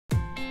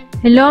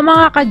Hello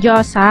mga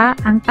ka-Diyosa!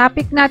 Ang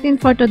topic natin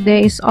for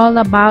today is all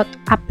about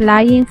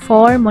applying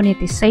for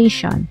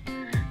monetization.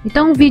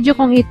 Itong video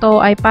kong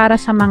ito ay para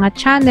sa mga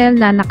channel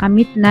na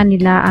nakamit na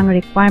nila ang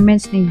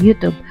requirements ni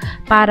YouTube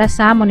para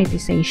sa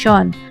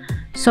monetization.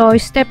 So,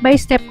 step by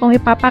step kong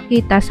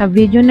ipapakita sa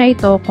video na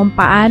ito kung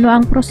paano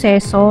ang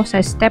proseso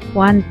sa step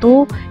 1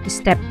 to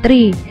step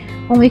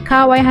 3 kung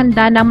ikaw ay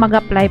handa nang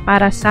mag-apply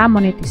para sa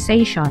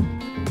monetization.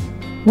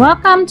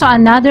 Welcome to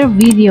another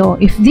video.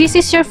 If this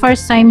is your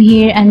first time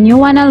here and you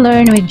wanna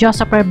learn with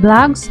dyozapearl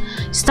vlogs,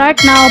 start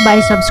now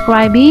by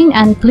subscribing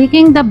and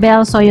clicking the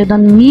bell so you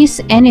don't miss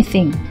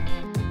anything.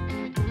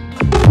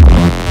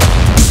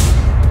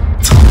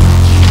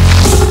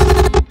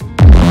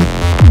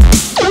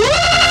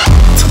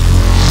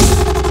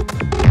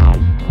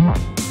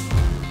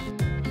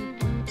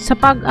 Sa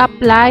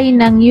pag-apply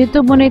ng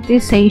YouTube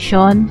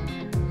monetization,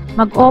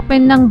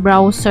 mag-open ng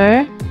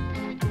browser,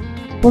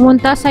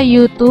 pumunta sa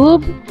YouTube,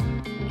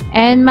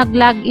 and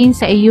mag-login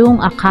sa iyong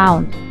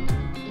account.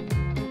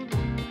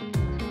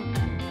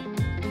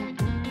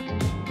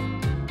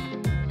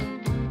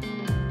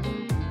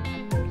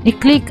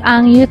 I-click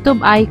ang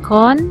YouTube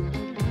icon,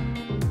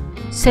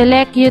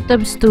 select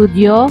YouTube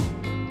Studio,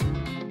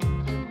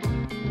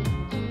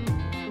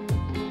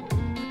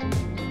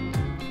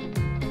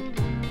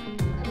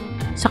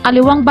 sa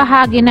kaliwang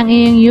bahagi ng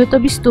iyong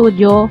YouTube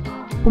Studio,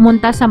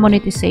 pumunta sa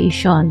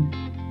monetization.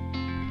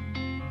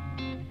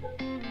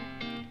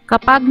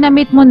 Kapag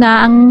na-meet mo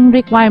na ang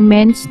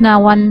requirements na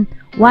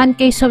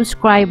 1K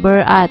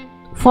subscriber at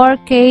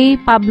 4K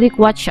public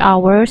watch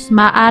hours,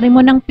 maaari mo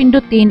nang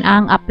pindutin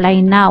ang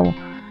apply now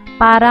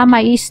para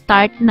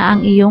mai-start na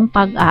ang iyong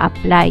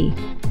pag-a-apply.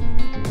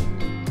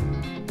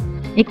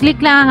 I-click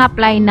lang ang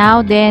apply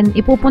now, then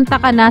ipupunta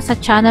ka na sa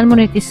channel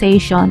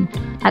monetization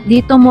at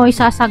dito mo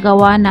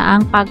isasagawa na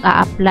ang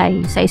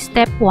pag-a-apply. Sa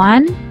step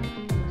 1,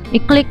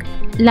 i-click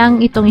lang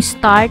itong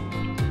start.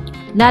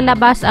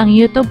 Lalabas ang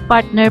YouTube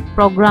Partner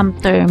Program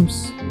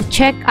Terms.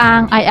 I-check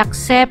ang I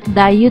accept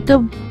the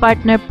YouTube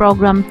Partner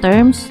Program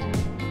Terms,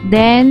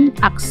 then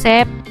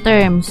accept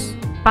terms.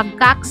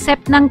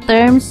 Pagka-accept ng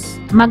terms,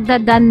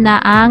 magdadan na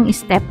ang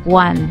step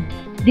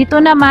 1. Dito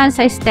naman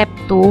sa step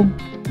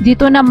 2,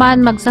 dito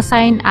naman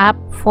magsa-sign up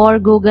for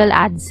Google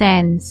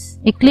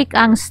Adsense. I-click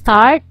ang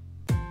start,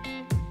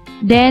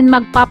 then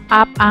mag-pop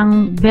up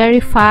ang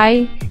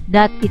verify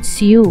that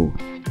it's you.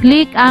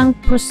 Click ang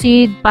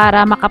proceed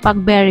para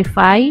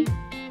makapag-verify.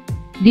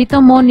 Dito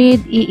mo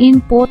need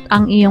i-input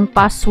ang iyong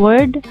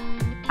password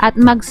at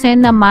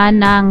mag-send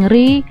naman ng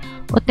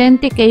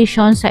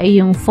re-authentication sa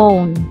iyong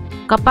phone.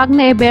 Kapag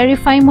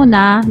na-verify mo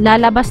na,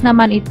 lalabas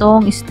naman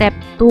itong step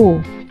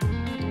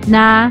 2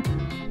 na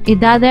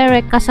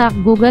i-direct ka sa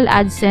Google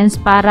Adsense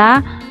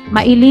para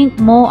ma-link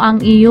mo ang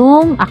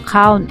iyong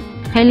account.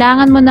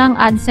 Kailangan mo ng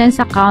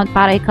Adsense account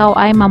para ikaw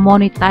ay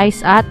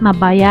ma-monetize at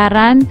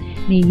mabayaran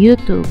ni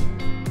YouTube.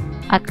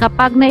 At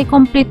kapag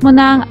na-complete mo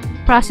na ang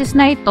process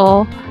na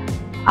ito,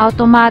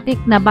 automatic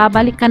na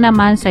babalik ka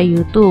naman sa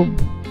YouTube.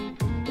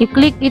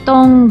 I-click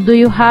itong do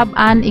you have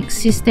an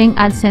existing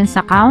Adsense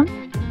account?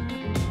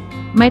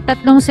 May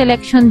tatlong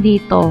selection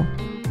dito.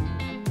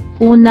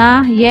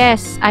 Una,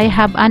 yes, I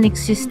have an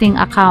existing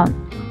account.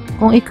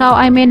 Kung ikaw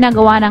ay may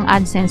nagawa ng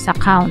Adsense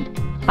account.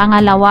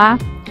 Pangalawa,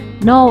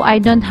 no, I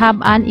don't have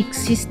an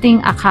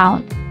existing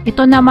account.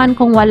 Ito naman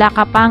kung wala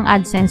ka pang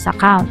Adsense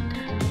account.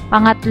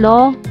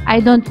 Pangatlo,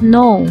 I don't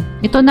know.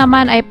 Ito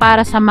naman ay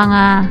para sa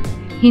mga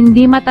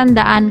hindi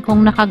matandaan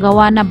kung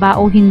nakagawa na ba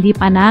o hindi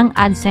pa ng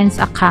Adsense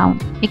account.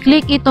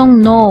 I-click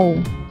itong no.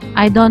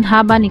 I don't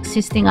have an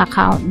existing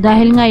account.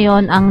 Dahil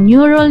ngayon, ang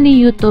new rule ni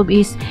YouTube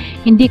is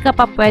hindi ka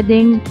pa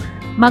pwedeng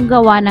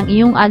maggawa ng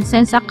iyong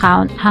Adsense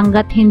account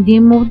hanggat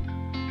hindi mo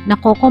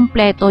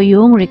nakokompleto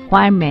yung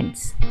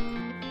requirements.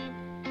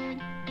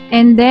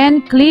 And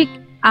then, click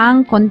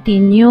ang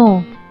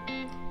continue.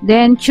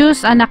 Then,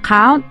 choose an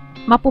account.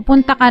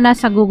 Mapupunta ka na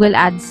sa Google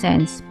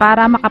Adsense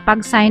para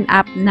makapag-sign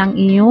up ng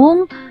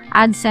iyong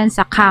Adsense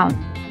account.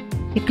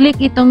 I-click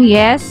itong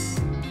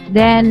yes,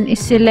 then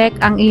i-select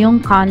ang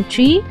iyong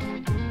country,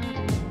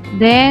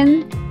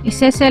 then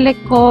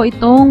i-select ko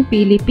itong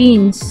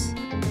Philippines,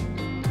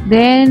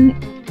 then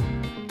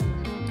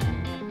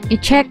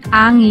i-check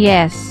ang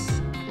yes.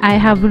 I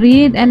have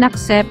read and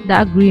accept the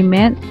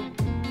agreement.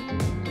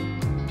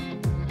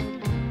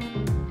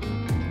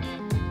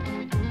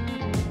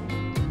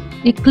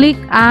 I-click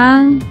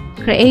ang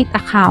create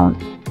account.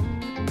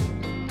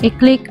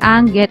 I-click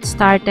ang get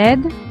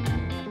started.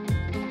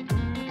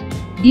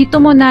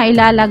 Dito mo na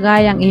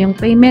ilalagay ang iyong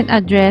payment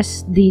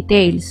address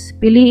details.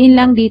 Piliin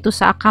lang dito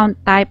sa account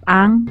type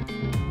ang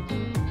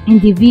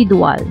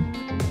individual.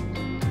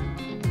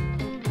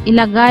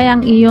 Ilagay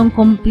ang iyong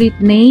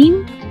complete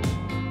name,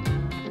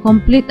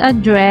 complete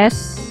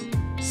address,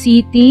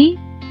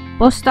 city,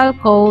 postal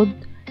code,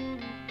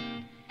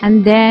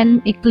 and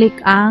then i-click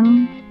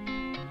ang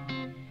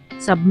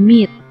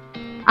submit.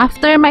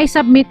 After may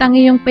submit ang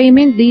iyong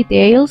payment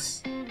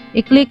details,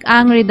 i-click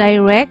ang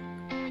redirect.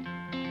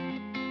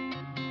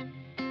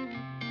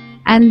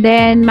 And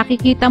then,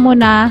 makikita mo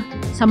na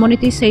sa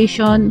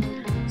monetization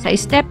sa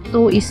step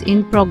 2 is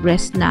in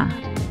progress na.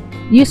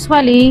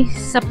 Usually,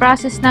 sa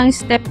process ng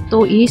step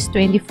 2 is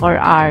 24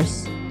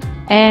 hours.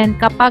 And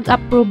kapag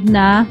approved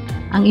na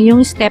ang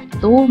iyong step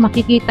 2,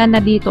 makikita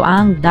na dito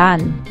ang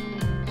done.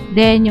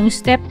 Then, yung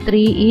step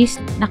 3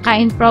 is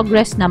naka-in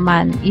progress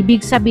naman.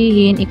 Ibig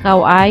sabihin,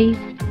 ikaw ay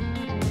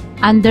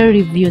under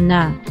review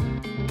na.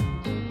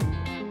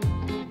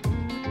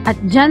 At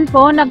dyan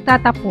po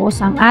nagtatapos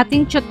ang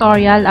ating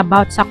tutorial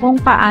about sa kung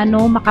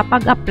paano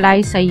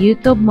makapag-apply sa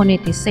YouTube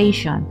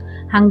monetization.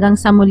 Hanggang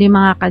sa muli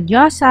mga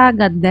kadyosa,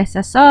 God bless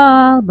us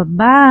all.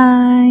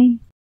 Bye-bye!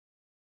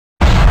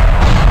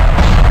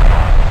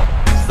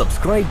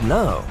 Subscribe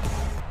now